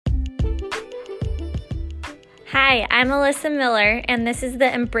Hi, I'm Alyssa Miller, and this is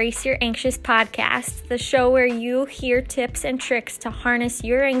the Embrace Your Anxious podcast, the show where you hear tips and tricks to harness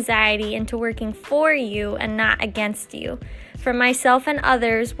your anxiety into working for you and not against you. From myself and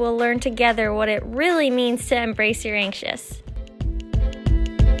others, we'll learn together what it really means to embrace your anxious.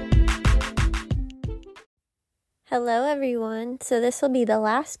 Hello, everyone. So this will be the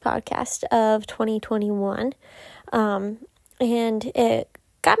last podcast of 2021, and it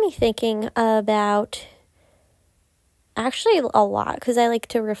got me thinking about actually a lot, because I like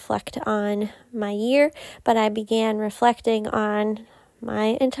to reflect on my year, but I began reflecting on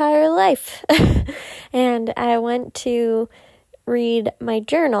my entire life. And I went to read my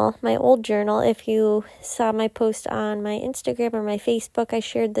journal, my old journal. If you saw my post on my Instagram or my Facebook, I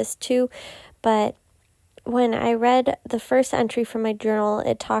shared this too. But when I read the first entry from my journal,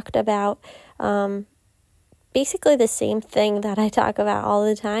 it talked about basically the same thing that I talk about all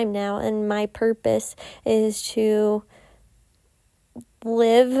the time now. And my purpose is to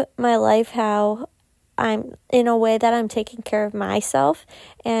live my life how I'm in a way that I'm taking care of myself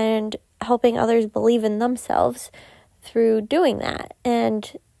and helping others believe in themselves through doing that.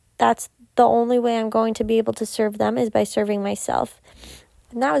 And that's the only way I'm going to be able to serve them is by serving myself.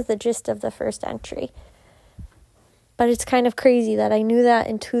 And that was the gist of the first entry. But it's kind of crazy that I knew that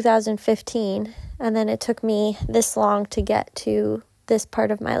in 2015, and then it took me this long to get to this part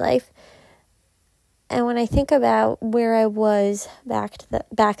of my life. And when I think about where I was back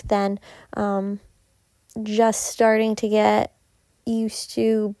then, just starting to get used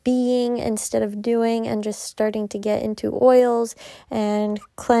to being instead of doing, and just starting to get into oils and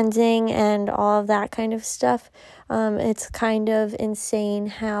cleansing and all of that kind of stuff, it's kind of insane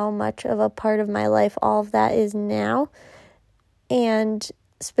how much of a part of my life all of that is now. And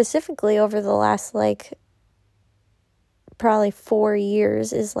specifically over the last probably 4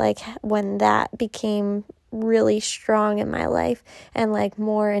 years is when that became really strong in my life and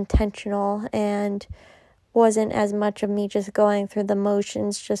more intentional, and wasn't as much of me just going through the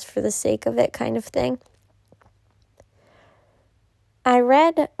motions just for the sake of it kind of thing. I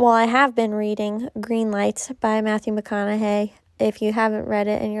have been reading Green Lights by Matthew McConaughey. If you haven't read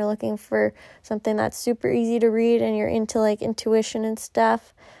it and you're looking for something that's super easy to read and you're into intuition and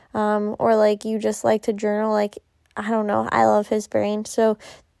stuff, or you just like to journal, I don't know, I love his brain. So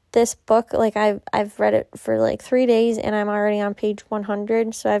this book, I've read it for 3 days and I'm already on page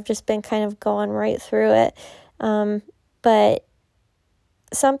 100. So I've just been kind of going right through it. But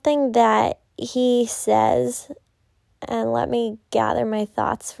something that he says, and let me gather my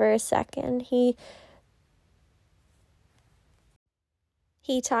thoughts for a second. He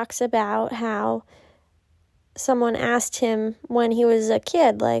talks about how someone asked him when he was a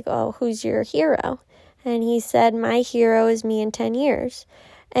kid, oh, who's your hero? And he said, my hero is me in 10 years.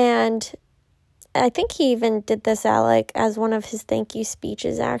 And I think he even did this out as one of his thank you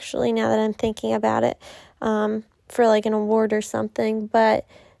speeches, actually, now that I'm thinking about it, for an award or something. But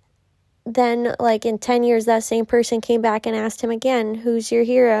then in 10 years, that same person came back and asked him again, who's your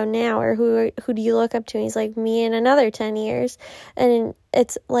hero now? Or who do you look up to? And he's like, me in another 10 years. And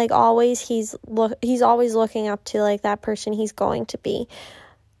it's always, he's always looking up to that person he's going to be.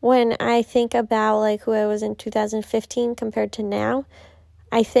 When I think about who I was in 2015 compared to now,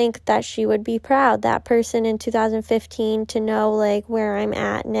 I think that she would be proud, that person in 2015, to know where I'm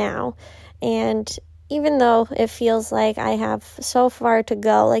at now. And even though it feels like I have so far to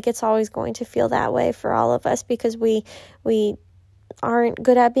go, it's always going to feel that way for all of us, because we aren't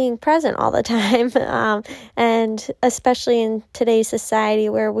good at being present all the time. And especially in today's society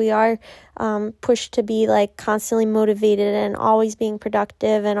where we are pushed to be constantly motivated and always being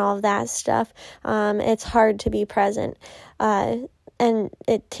productive and all of that stuff, it's hard to be present. And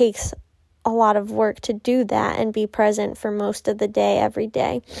it takes a lot of work to do that and be present for most of the day, every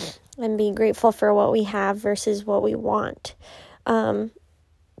day, and be grateful for what we have versus what we want.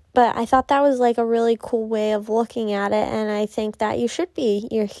 But I thought that was a really cool way of looking at it, and I think that you should be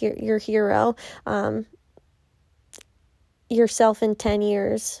your hero, yourself in 10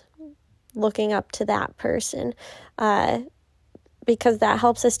 years, looking up to that person, because that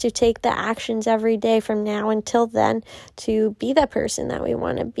helps us to take the actions every day from now until then to be the person that we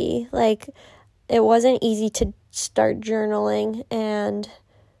want to be. It wasn't easy to start journaling and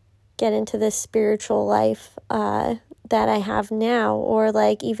get into this spiritual life that I have now, or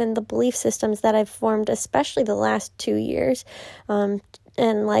even the belief systems that I've formed, especially the last 2 years, and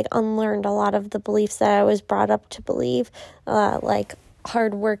unlearned a lot of the beliefs that I was brought up to believe,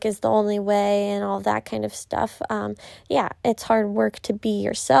 hard work is the only way and all that kind of stuff. It's hard work to be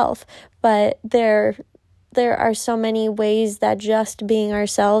yourself, but there there are so many ways that just being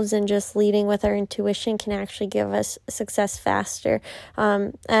ourselves and just leading with our intuition can actually give us success faster.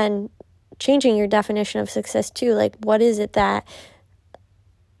 And changing your definition of success too. Like, what is it that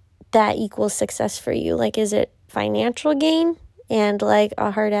equals success for you? Like, is it financial gain and like a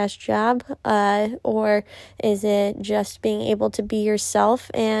hard-ass job? Or is it just being able to be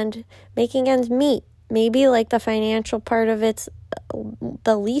yourself and making ends meet? Maybe like the financial part of it's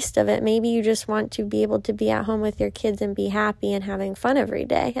the least of it. Maybe you just want to be able to be at home with your kids and be happy and having fun every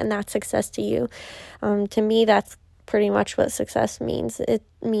day, and that's success to you. To me, that's pretty much what success means. It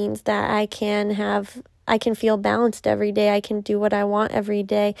means that I can feel balanced every day. I can do what I want every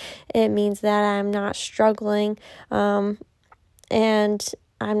day. It means that I'm not struggling, and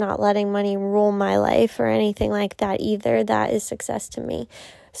I'm not letting money rule my life or anything like that either. That is success to me.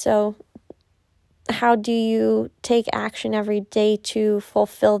 So how do you take action every day to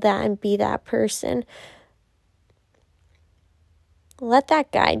fulfill that and be that person? Let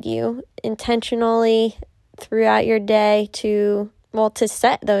that guide you intentionally throughout your day to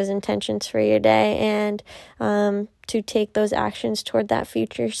set those intentions for your day and to take those actions toward that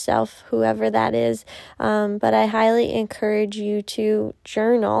future self, whoever that is. But I highly encourage you to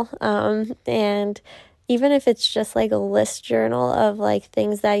journal, and even if it's just like a list journal of like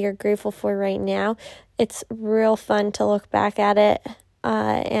things that you're grateful for right now, it's real fun to look back at it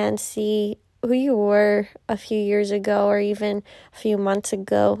and see who you were a few years ago or even a few months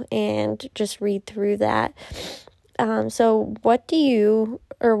ago, and just read through that. So what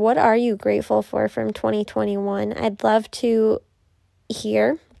are you grateful for from 2021? I'd love to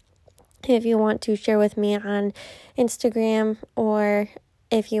hear. If you want to share with me on Instagram, or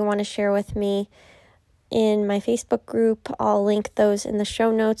if you want to share with me in my Facebook group, I'll link those in the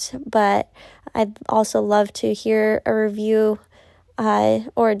show notes. But I'd also love to hear a review,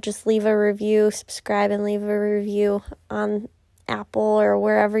 or just leave a review, subscribe and leave a review on Apple or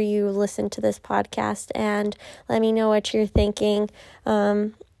wherever you listen to this podcast, and let me know what you're thinking,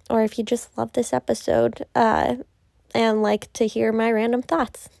 or if you just love this episode and like to hear my random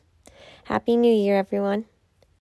thoughts. Happy New Year, everyone.